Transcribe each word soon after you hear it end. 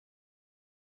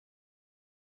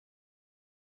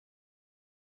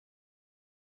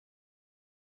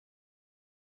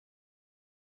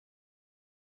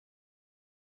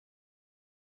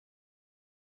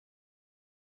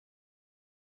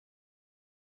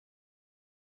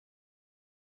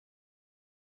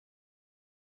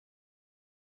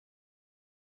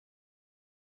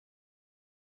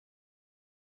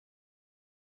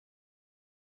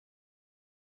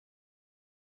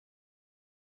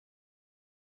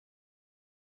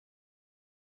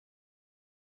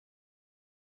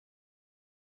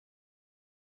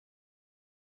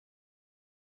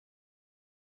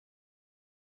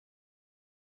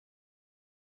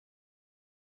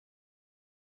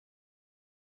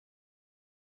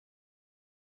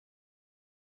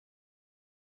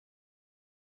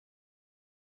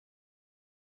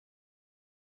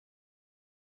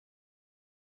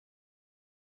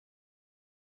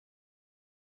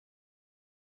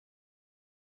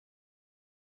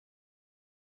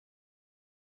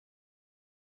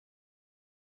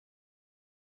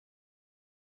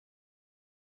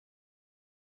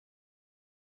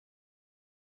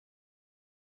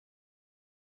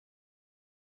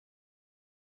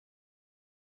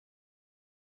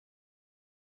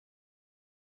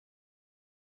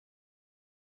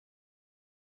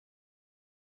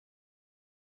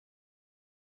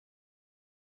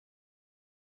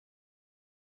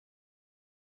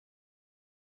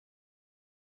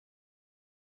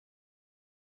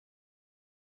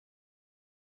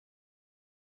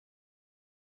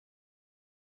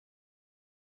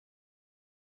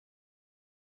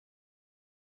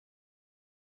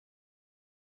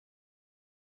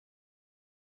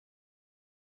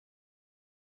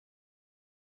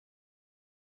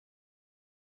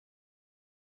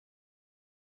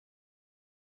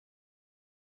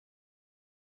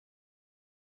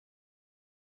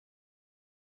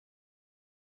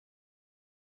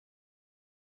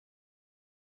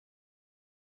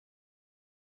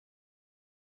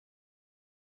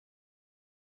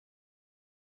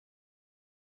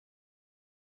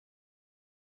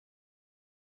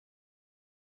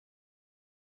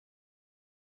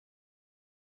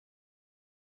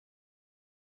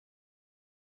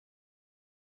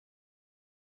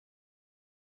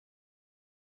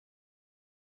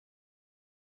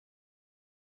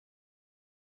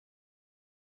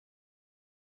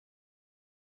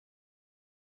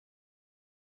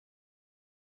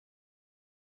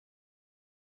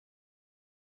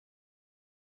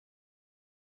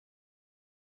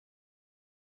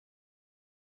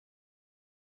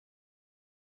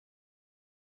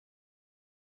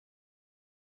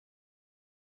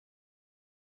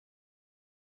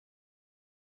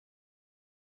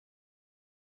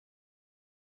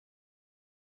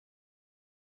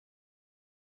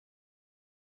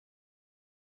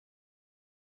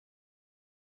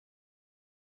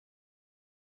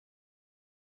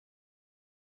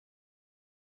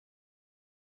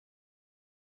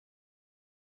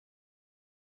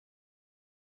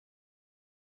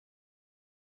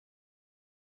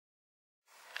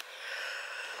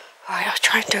Right, I'll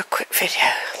try and do a quick video,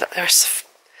 but there's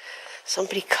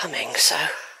somebody coming, so I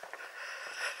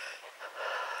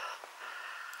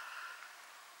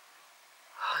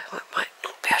might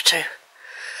not be able to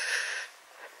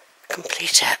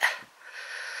complete it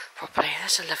properly.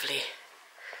 There's a lovely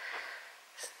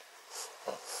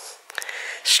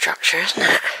structure, isn't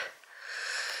it?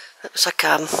 Looks like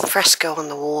a fresco on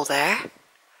the wall there.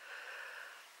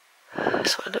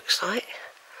 That's what it looks like.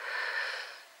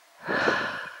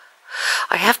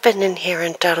 I have been in here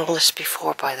and done all this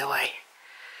before, by the way.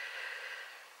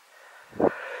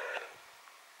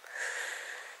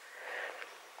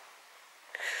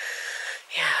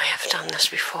 Yeah, I have done this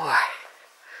before.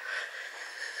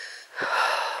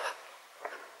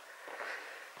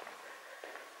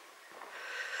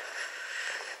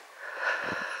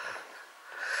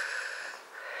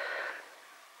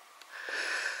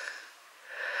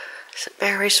 St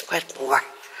Mary's, Wedmore.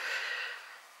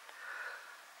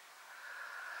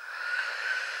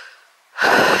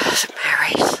 St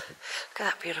Mary's. Look at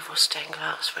that beautiful stained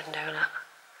glass window, look.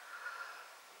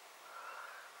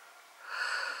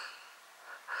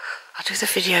 I'll do the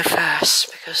video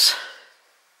first because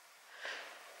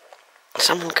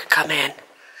someone could come in.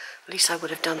 At least I would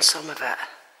have done some of it.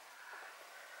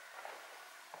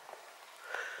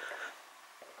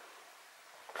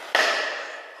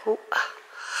 Oh,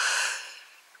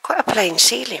 quite a plain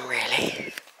ceiling,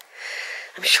 really.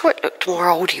 I'm sure it looked more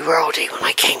oldie-worldy when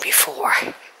I came before.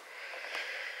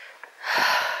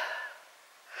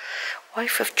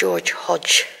 Wife of George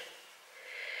Hodge.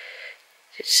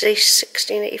 Did it say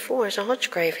 1684? There's a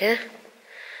Hodge grave here.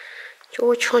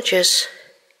 George Hodges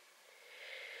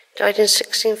died in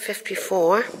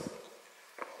 1654.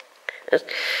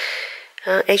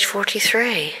 Age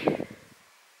 43.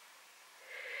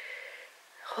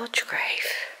 Hodge grave.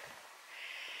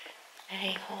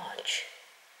 A. Hodge.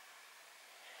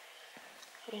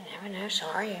 You never know,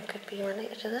 sorry, it could be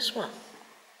related to this one.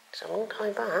 It's a long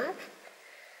time back.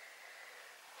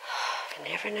 You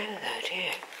never know though, do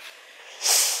you?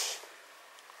 So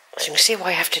you can see why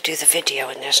I have to do the video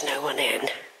and there's no one in.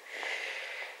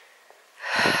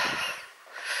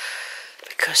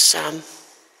 Because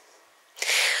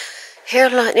here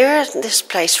near this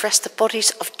place rest the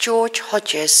bodies of George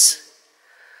Hodges,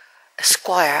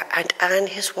 Esquire, and Anne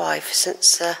his wife,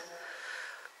 since the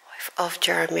wife of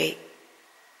Jeremy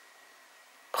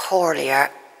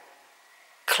Horlier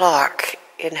Clark,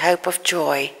 in hope of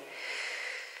joy.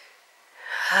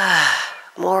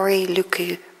 Maury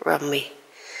Lucky Rummy.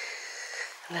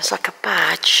 And there's like a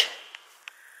badge.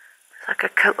 It's like a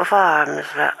coat of arms,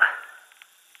 look.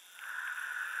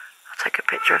 I'll take a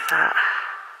picture of that.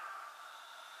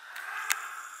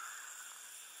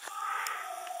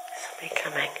 Somebody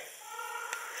coming.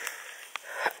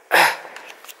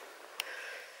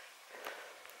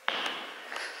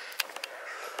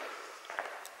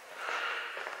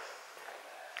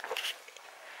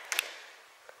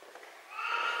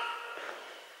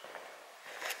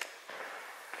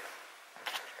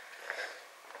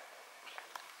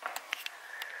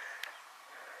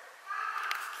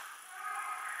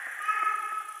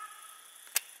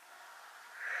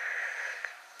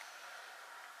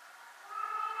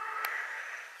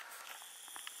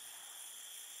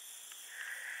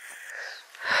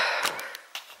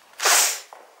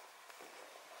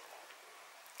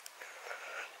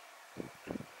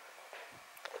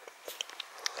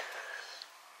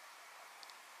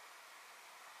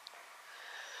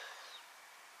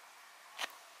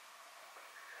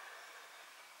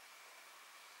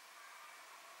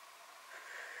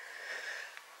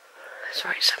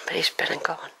 Sorry, somebody's been and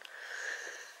gone.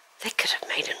 They could have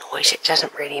made a noise, it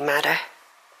doesn't really matter.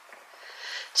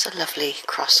 It's a lovely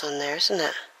cross on there, isn't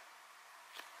it?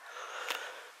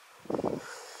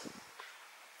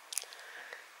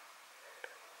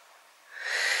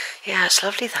 Yeah, it's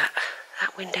lovely, that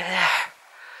window there.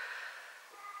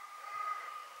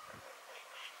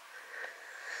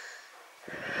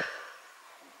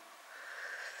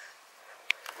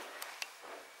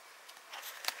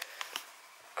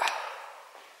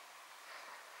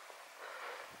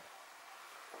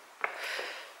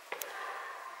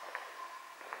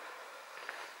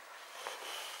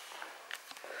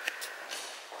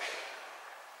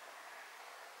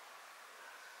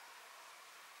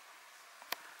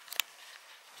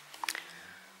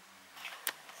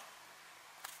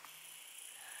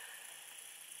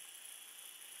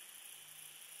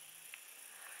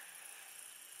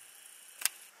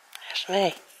 There's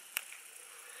me.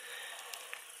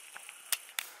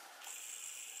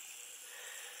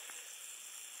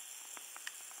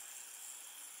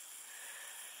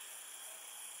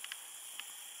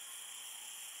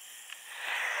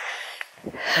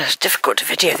 It was difficult to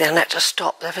video then, I had to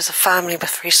stop. There was a family with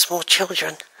 3 small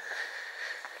children.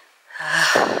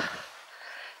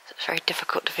 It's very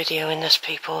difficult to video in this,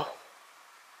 people.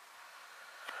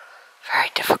 Very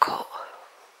difficult.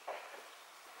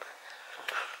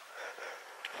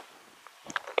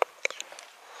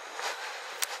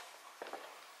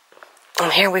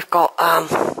 And here we've got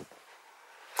the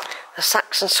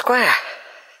Saxon Square.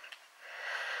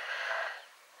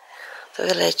 The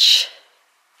village.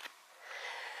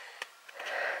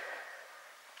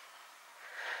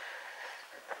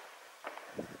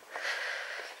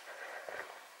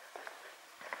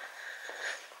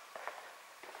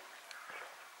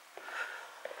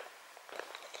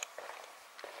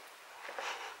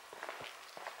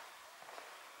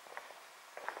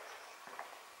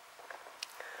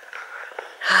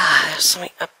 There's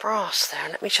something, a brass there.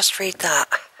 Let me just read that.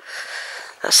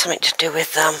 That's something to do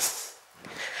with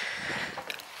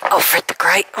Alfred the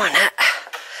Great, wasn't it?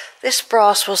 This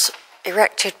brass was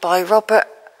erected by Robert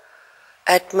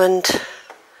Edmund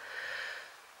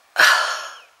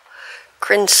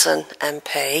Crinson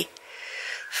MP,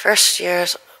 first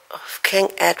years of King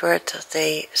Edward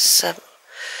the Seventh,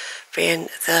 being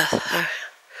the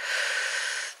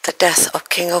death of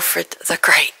King Alfred the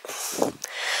Great.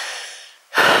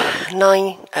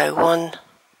 901,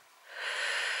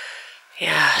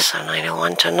 yeah, so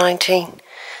 901 to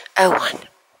 1901.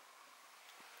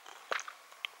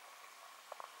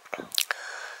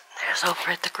 There's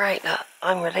Alfred the Great.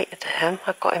 I'm related to him.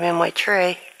 I've got him in my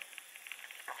tree.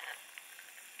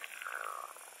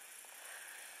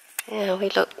 Yeah, we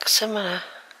look similar.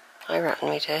 I reckon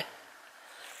we do.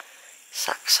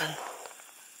 Saxon.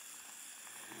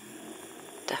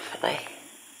 Definitely.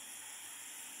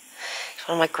 It's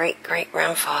one of my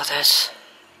great-great-grandfathers.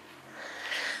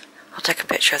 I'll take a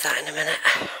picture of that in a minute.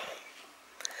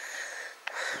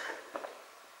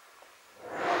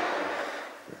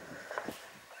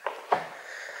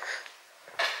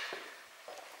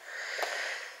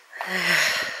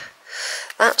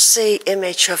 That's the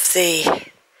image of the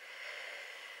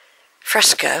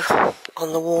fresco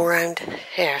on the wall around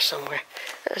here somewhere.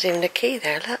 There's even a key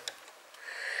there, look.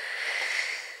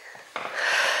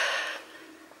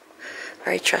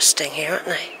 Very trusting here, aren't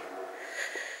they?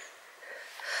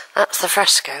 That's the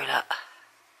fresco, look.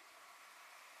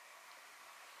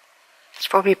 It's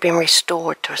probably been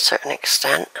restored to a certain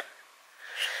extent.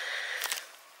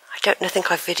 I don't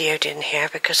think I've videoed in here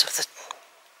because of the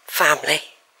family.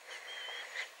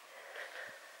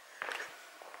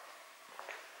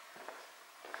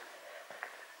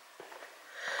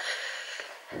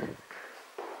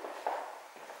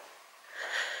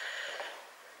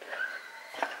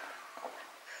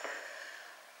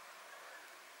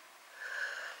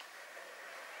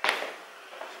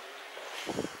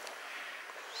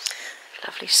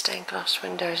 Lovely stained glass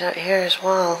windows out here as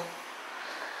well.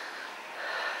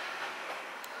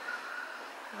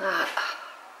 That.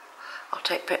 I'll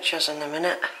take pictures in a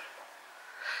minute.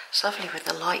 It's lovely with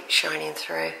the light shining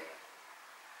through.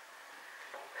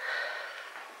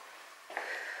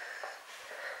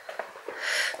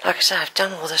 Like I said, I've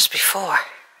done all this before.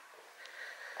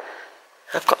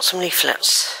 I've got some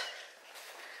leaflets.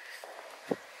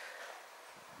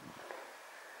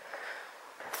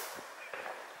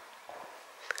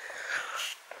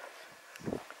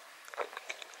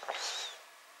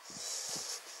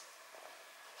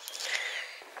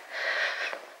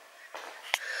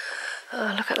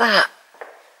 Oh, look at that.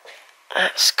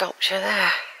 That sculpture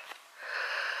there.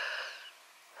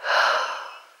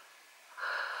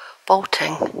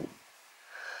 Bolting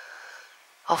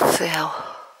off the hill.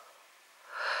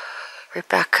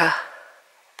 Rebecca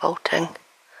bolting.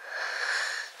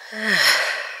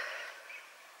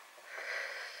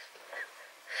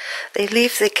 They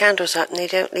leave the candles up and they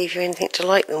don't leave you anything to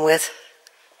light them with.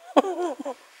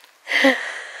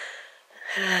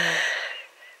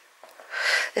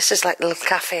 This is like the little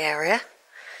cafe area.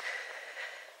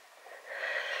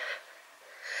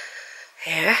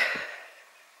 Here.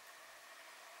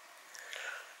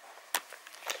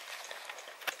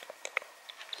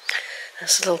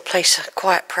 There's a little place of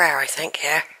quiet prayer, I think,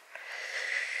 here.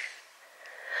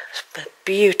 It's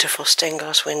beautiful stained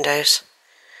glass windows.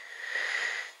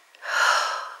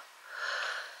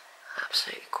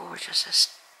 Absolutely gorgeous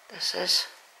this is.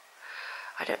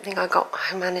 I don't think I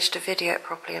managed to video it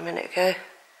properly a minute ago.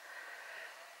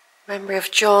 Memory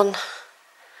of John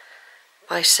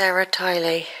by Sarah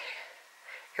Tiley.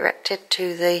 Erected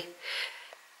to the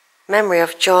memory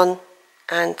of John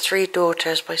and 3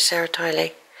 daughters by Sarah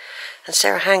Tiley. And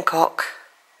Sarah Hancock,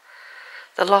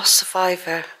 the lost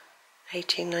survivor,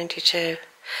 1892.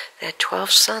 They had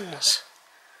 12 sons.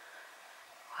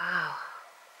 Wow.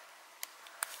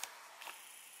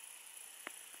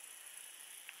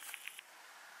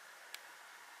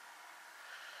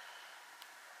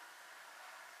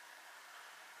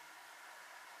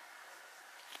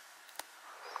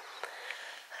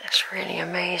 That's really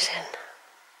amazing.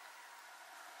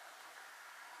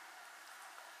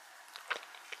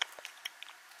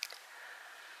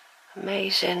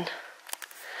 Amazing.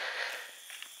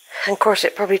 And of course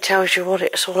it probably tells you what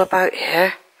it's all about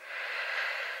here.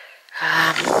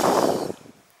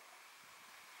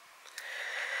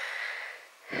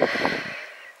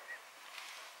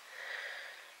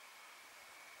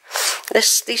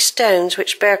 These stones,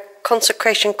 which bear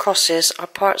consecration crosses, are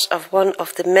parts of one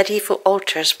of the medieval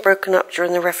altars broken up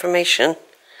during the Reformation.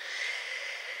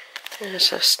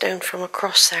 There's a stone from a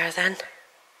cross there then.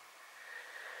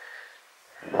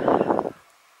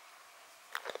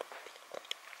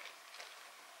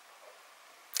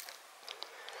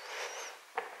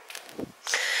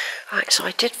 Right, so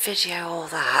I did video all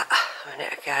that a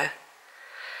minute ago,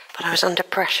 but I was under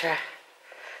pressure.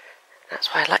 That's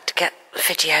why I like to get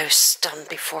videos done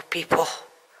before people.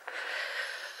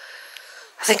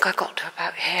 I think I got to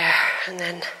about here, and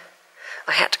then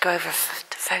I had to go over the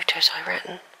photos I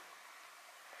written.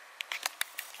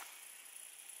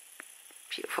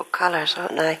 Beautiful colours,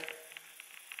 aren't they?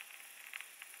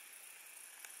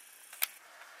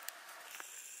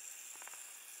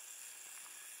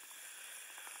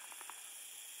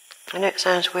 I know it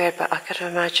sounds weird, but I could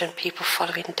imagine people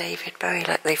following David Bowie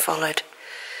like they followed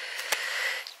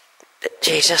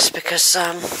Jesus, because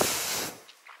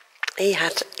he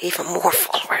had even more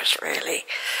followers, really.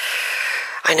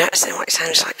 I know it might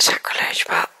sound like sacrilege,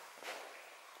 but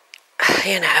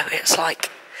you know, it's like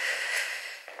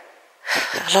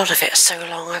a lot of it's so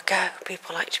long ago.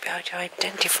 People like to be able to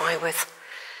identify with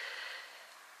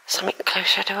something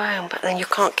closer to home, but then you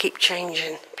can't keep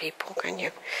changing people, can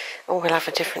you? Oh, we'll have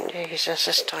a different Jesus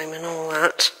this time and all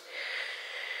that.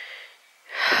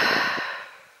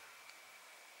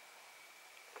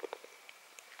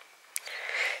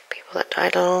 People that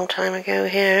died a long time ago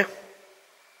here.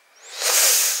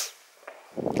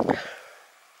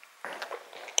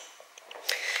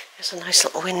 There's a nice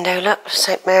little window, look,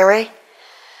 St Mary,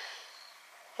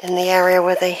 in the area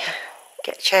where they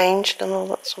get changed and all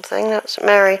that sort of thing. That's St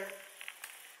Mary.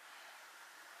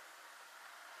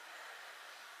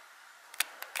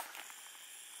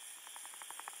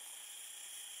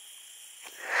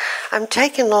 I'm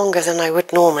taking longer than I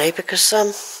would normally because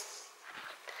I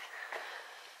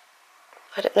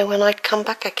don't know when I'd come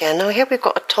back again. Now here we've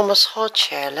got a Thomas Hodge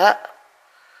here, look.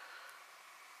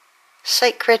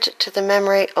 Sacred to the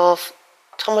memory of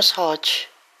Thomas Hodge.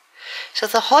 So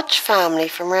the Hodge family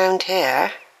from round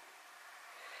here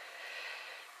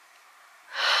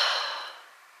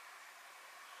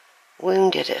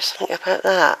wounded, it's something about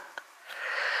that.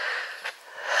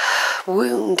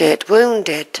 Wounded.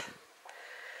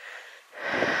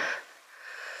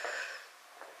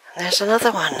 And there's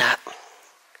another one up.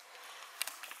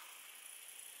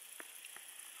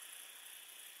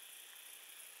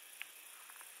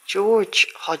 George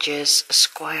Hodges,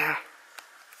 Esquire.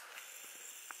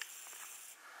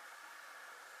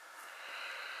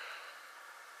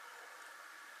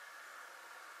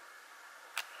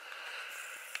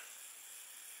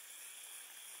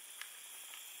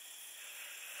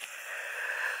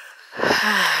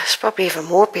 There's probably even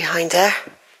more behind there.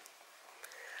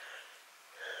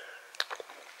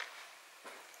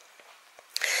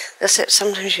 That's it,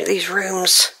 sometimes these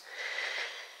rooms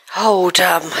hold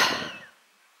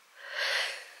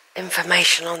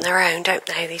information on their own, don't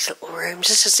they, these little rooms.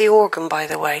 This is the organ, by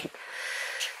the way.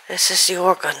 This is the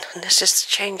organ, and this is the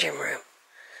changing room.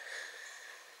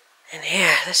 And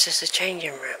here, this is the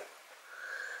changing room.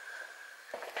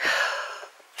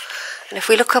 And if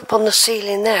we look up on the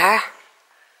ceiling there,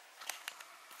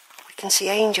 we can see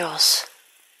angels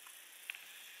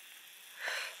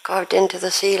carved into the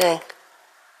ceiling.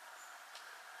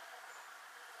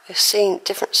 We've seen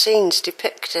different scenes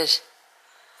depicted.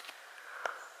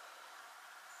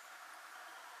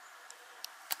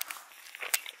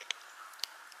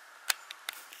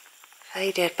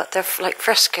 Faded, but they're like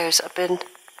frescoes that have been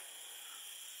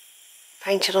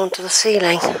painted onto the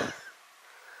ceiling.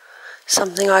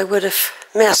 Something I would have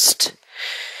missed.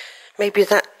 Maybe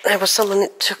that there was someone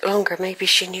that took longer. Maybe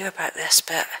she knew about this,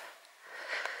 but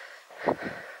God,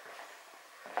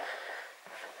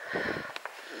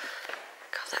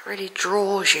 that really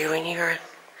draws you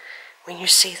when you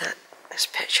see this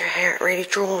picture here. It really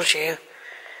draws you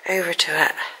over to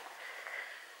it.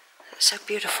 It's so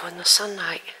beautiful in the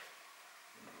sunlight.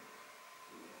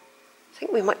 I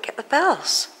think we might get the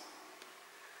bells.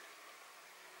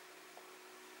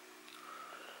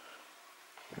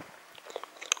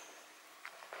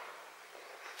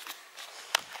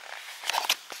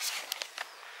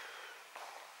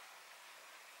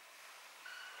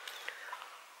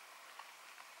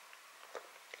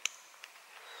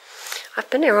 I've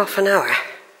been here half an hour.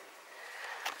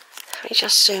 Let me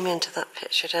just zoom into that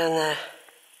picture down there.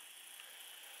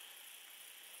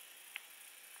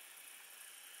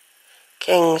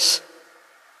 Kings.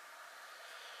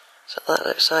 So that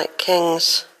looks like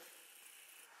kings.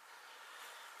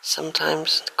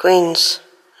 Sometimes queens.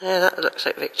 Yeah, that looks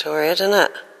like Victoria, doesn't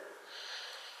it?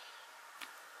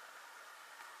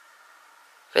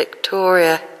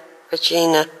 Victoria,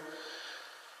 Regina,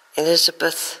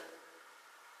 Elizabeth.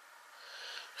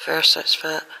 First, that's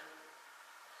that.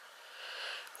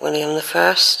 William the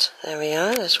First. There we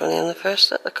are. There's William the First,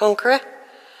 the Conqueror.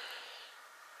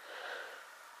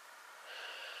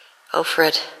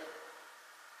 Alfred.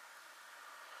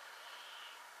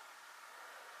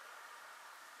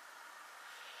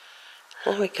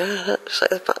 There we go. That looks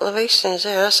like the Battle of Hastings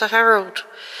there. That's a Harold.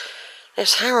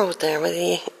 There's Harold there with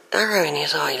the arrow in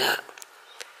his eye, look.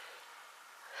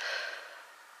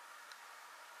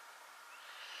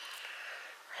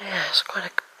 Yeah, it's quite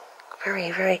a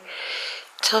very, very...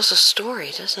 tells a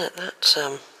story, doesn't it? That's,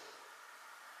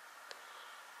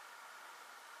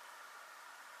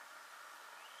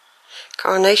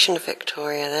 coronation of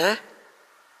Victoria there.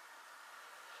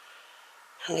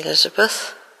 And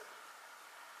Elizabeth.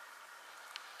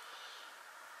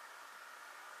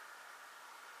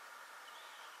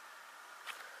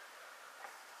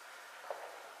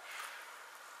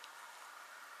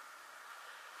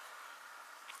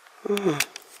 I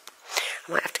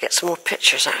might have to get some more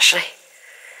pictures, actually.